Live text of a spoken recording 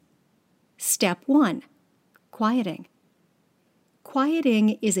Step 1. Quieting.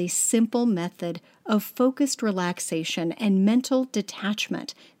 Quieting is a simple method of focused relaxation and mental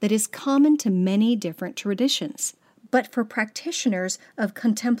detachment that is common to many different traditions. But for practitioners of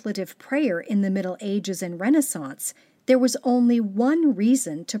contemplative prayer in the Middle Ages and Renaissance, there was only one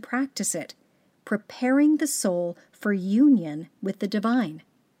reason to practice it: preparing the soul for union with the divine.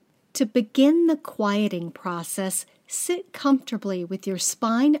 To begin the quieting process, sit comfortably with your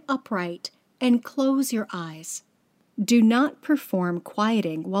spine upright and close your eyes. Do not perform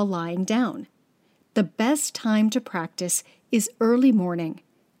quieting while lying down. The best time to practice is early morning,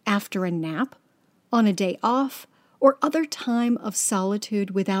 after a nap, on a day off, or other time of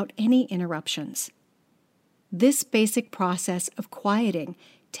solitude without any interruptions. This basic process of quieting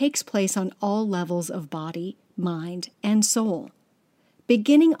takes place on all levels of body, mind, and soul.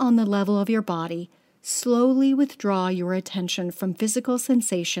 Beginning on the level of your body, slowly withdraw your attention from physical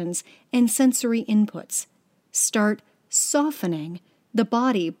sensations and sensory inputs. Start softening the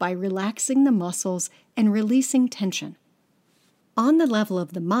body by relaxing the muscles and releasing tension. On the level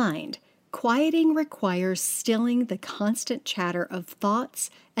of the mind, quieting requires stilling the constant chatter of thoughts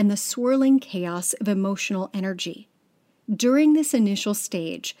and the swirling chaos of emotional energy. During this initial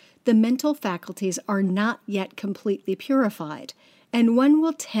stage, the mental faculties are not yet completely purified, and one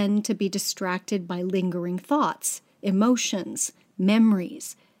will tend to be distracted by lingering thoughts, emotions,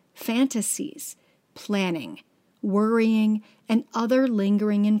 memories, fantasies, planning, worrying, and other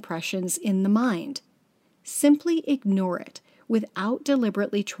lingering impressions in the mind. Simply ignore it without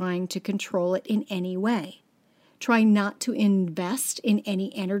deliberately trying to control it in any way. Try not to invest in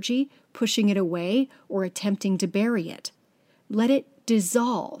any energy, pushing it away or attempting to bury it. Let it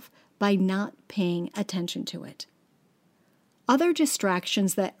dissolve by not paying attention to it. Other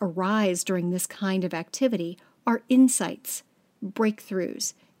distractions that arise during this kind of activity are insights,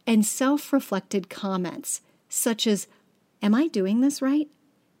 breakthroughs, and self-reflected comments, such as, "Am I doing this right?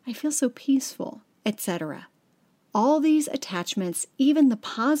 I feel so peaceful," etc. All these attachments, even the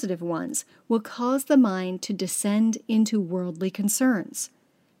positive ones, will cause the mind to descend into worldly concerns.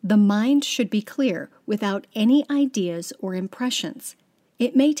 The mind should be clear without any ideas or impressions.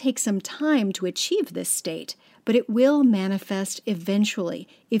 It may take some time to achieve this state, but it will manifest eventually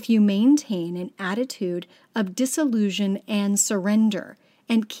if you maintain an attitude of disillusion and surrender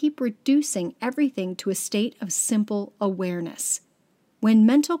and keep reducing everything to a state of simple awareness. When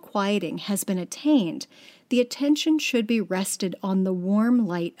mental quieting has been attained, the attention should be rested on the warm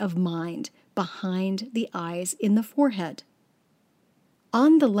light of mind behind the eyes in the forehead.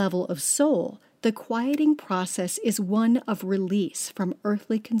 On the level of soul, the quieting process is one of release from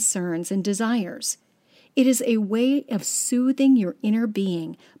earthly concerns and desires. It is a way of soothing your inner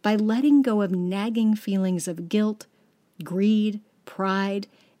being by letting go of nagging feelings of guilt, greed, pride,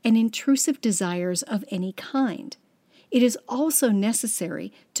 and intrusive desires of any kind. It is also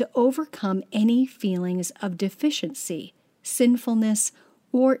necessary to overcome any feelings of deficiency, sinfulness,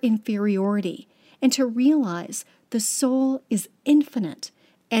 or inferiority, and to realize the soul is infinite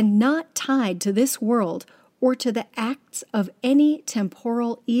and not tied to this world or to the acts of any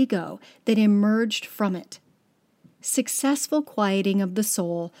temporal ego that emerged from it. Successful quieting of the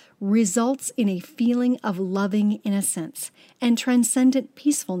soul results in a feeling of loving innocence and transcendent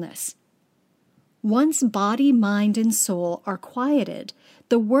peacefulness. Once body, mind, and soul are quieted,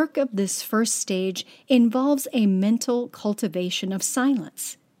 the work of this first stage involves a mental cultivation of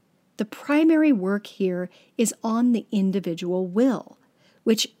silence. The primary work here is on the individual will,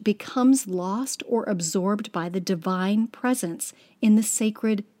 which becomes lost or absorbed by the divine presence in the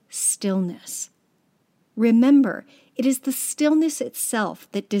sacred stillness. Remember, it is the stillness itself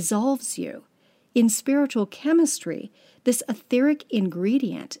that dissolves you. In spiritual chemistry, this etheric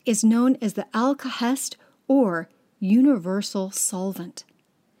ingredient is known as the alkahest or universal solvent.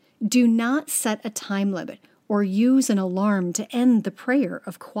 Do not set a time limit or use an alarm to end the prayer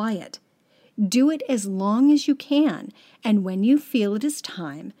of quiet. Do it as long as you can, and when you feel it is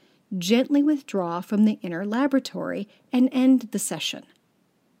time, gently withdraw from the inner laboratory and end the session.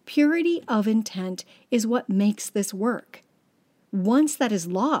 Purity of intent is what makes this work. Once that is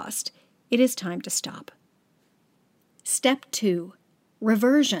lost, it is time to stop. Step 2.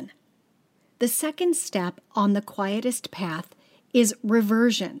 Reversion. The second step on the quietest path is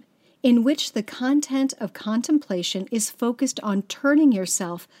reversion, in which the content of contemplation is focused on turning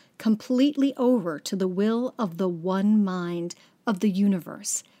yourself completely over to the will of the one mind of the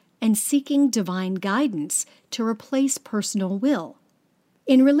universe and seeking divine guidance to replace personal will.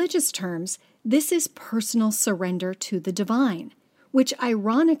 In religious terms, this is personal surrender to the divine, which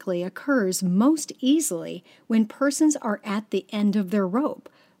ironically occurs most easily when persons are at the end of their rope,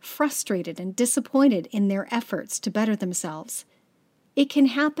 frustrated and disappointed in their efforts to better themselves. It can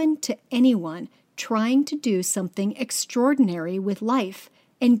happen to anyone trying to do something extraordinary with life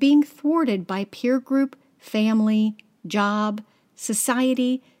and being thwarted by peer group, family, job,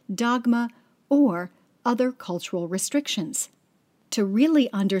 society, dogma, or other cultural restrictions. To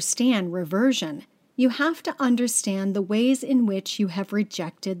really understand reversion, you have to understand the ways in which you have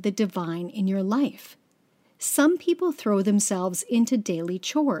rejected the divine in your life. Some people throw themselves into daily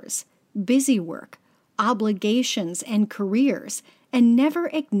chores, busy work, obligations, and careers, and never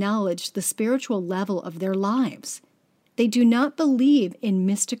acknowledge the spiritual level of their lives. They do not believe in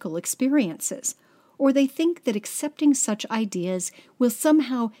mystical experiences, or they think that accepting such ideas will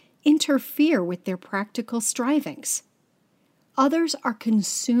somehow interfere with their practical strivings. Others are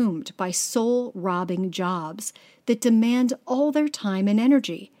consumed by soul-robbing jobs that demand all their time and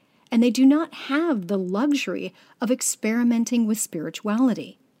energy, and they do not have the luxury of experimenting with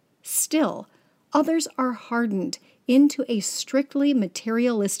spirituality. Still, others are hardened into a strictly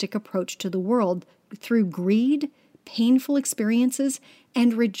materialistic approach to the world through greed, painful experiences,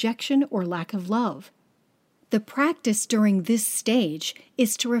 and rejection or lack of love. The practice during this stage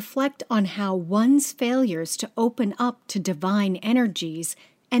is to reflect on how one's failures to open up to divine energies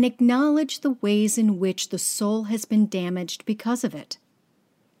and acknowledge the ways in which the soul has been damaged because of it.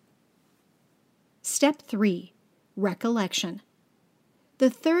 Step 3. Recollection. The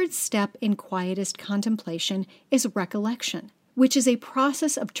third step in quietist contemplation is recollection, which is a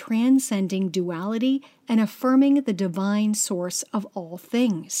process of transcending duality and affirming the divine source of all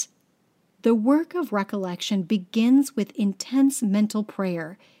things. The work of recollection begins with intense mental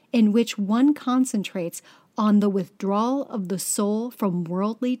prayer, in which one concentrates on the withdrawal of the soul from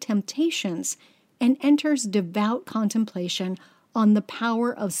worldly temptations and enters devout contemplation on the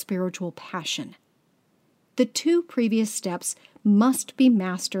power of spiritual passion. The two previous steps must be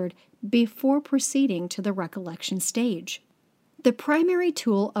mastered before proceeding to the recollection stage. The primary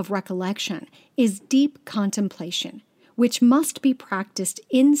tool of recollection is deep contemplation, which must be practiced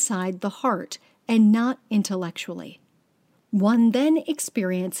inside the heart and not intellectually. One then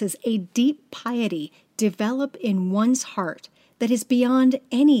experiences a deep piety develop in one's heart that is beyond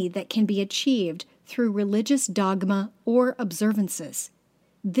any that can be achieved through religious dogma or observances.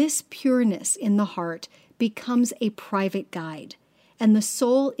 This pureness in the heart becomes a private guide, and the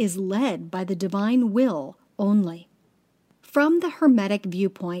soul is led by the divine will only. From the Hermetic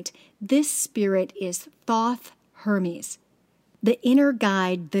viewpoint, this spirit is Thoth Hermes, the inner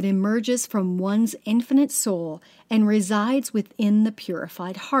guide that emerges from one's infinite soul and resides within the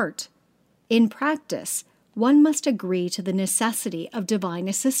purified heart. In practice, one must agree to the necessity of divine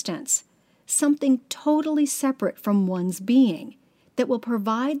assistance, something totally separate from one's being, that will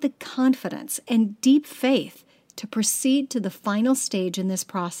provide the confidence and deep faith to proceed to the final stage in this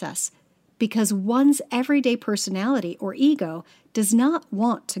process, because one's everyday personality or ego does not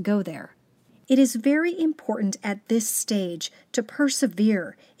want to go there. It is very important at this stage to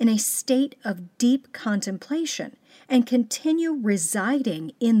persevere in a state of deep contemplation and continue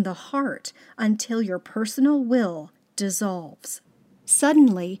residing in the heart until your personal will dissolves.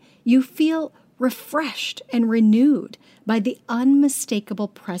 Suddenly, you feel refreshed and renewed by the unmistakable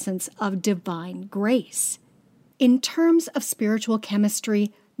presence of divine grace. In terms of spiritual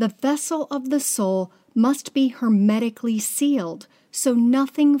chemistry, the vessel of the soul must be hermetically sealed so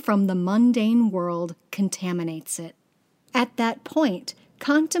nothing from the mundane world contaminates it. At that point,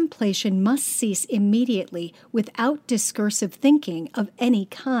 contemplation must cease immediately without discursive thinking of any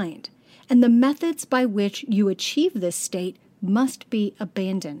kind, and the methods by which you achieve this state must be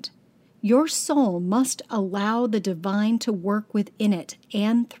abandoned. Your soul must allow the divine to work within it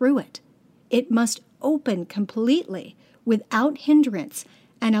and through it. It must open completely, without hindrance,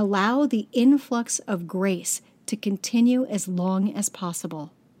 and allow the influx of grace to continue as long as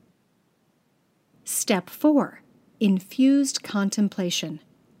possible. Step 4. Infused contemplation.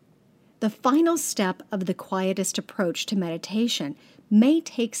 The final step of the quietist approach to meditation may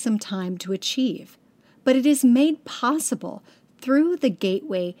take some time to achieve, but it is made possible through the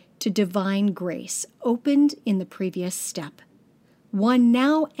gateway to divine grace opened in the previous step. One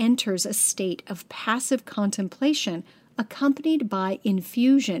now enters a state of passive contemplation accompanied by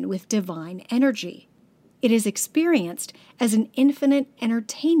infusion with divine energy. It is experienced as an infinite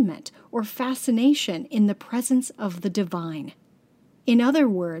entertainment or fascination in the presence of the divine. In other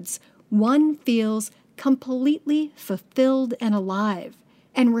words, one feels completely fulfilled and alive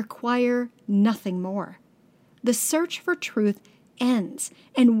and require nothing more. The search for truth ends,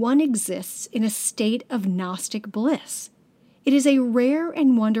 and one exists in a state of Gnostic bliss. It is a rare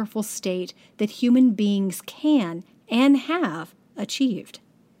and wonderful state that human beings can and have achieved.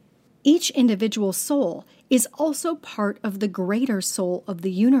 Each individual soul is also part of the greater soul of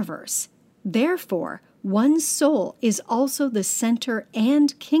the universe. Therefore, one's soul is also the center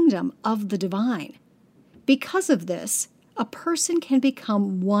and kingdom of the divine. Because of this, a person can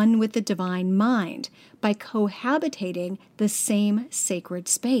become one with the divine mind by cohabitating the same sacred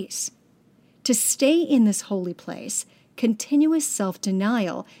space. To stay in this holy place, continuous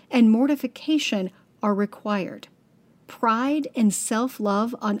self-denial and mortification are required. Pride and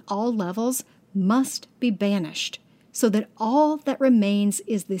self-love on all levels must be banished, so that all that remains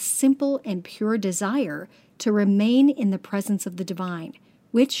is the simple and pure desire to remain in the presence of the divine,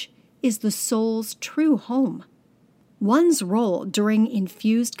 which is the soul's true home. One's role during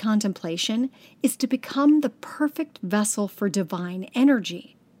infused contemplation is to become the perfect vessel for divine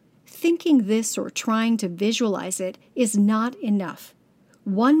energy. Thinking this or trying to visualize it is not enough.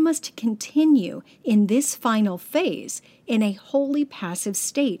 One must continue in this final phase in a wholly passive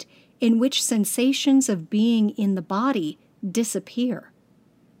state in which sensations of being in the body disappear.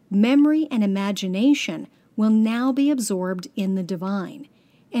 Memory and imagination will now be absorbed in the divine,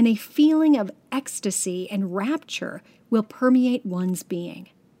 and a feeling of ecstasy and rapture will permeate one's being.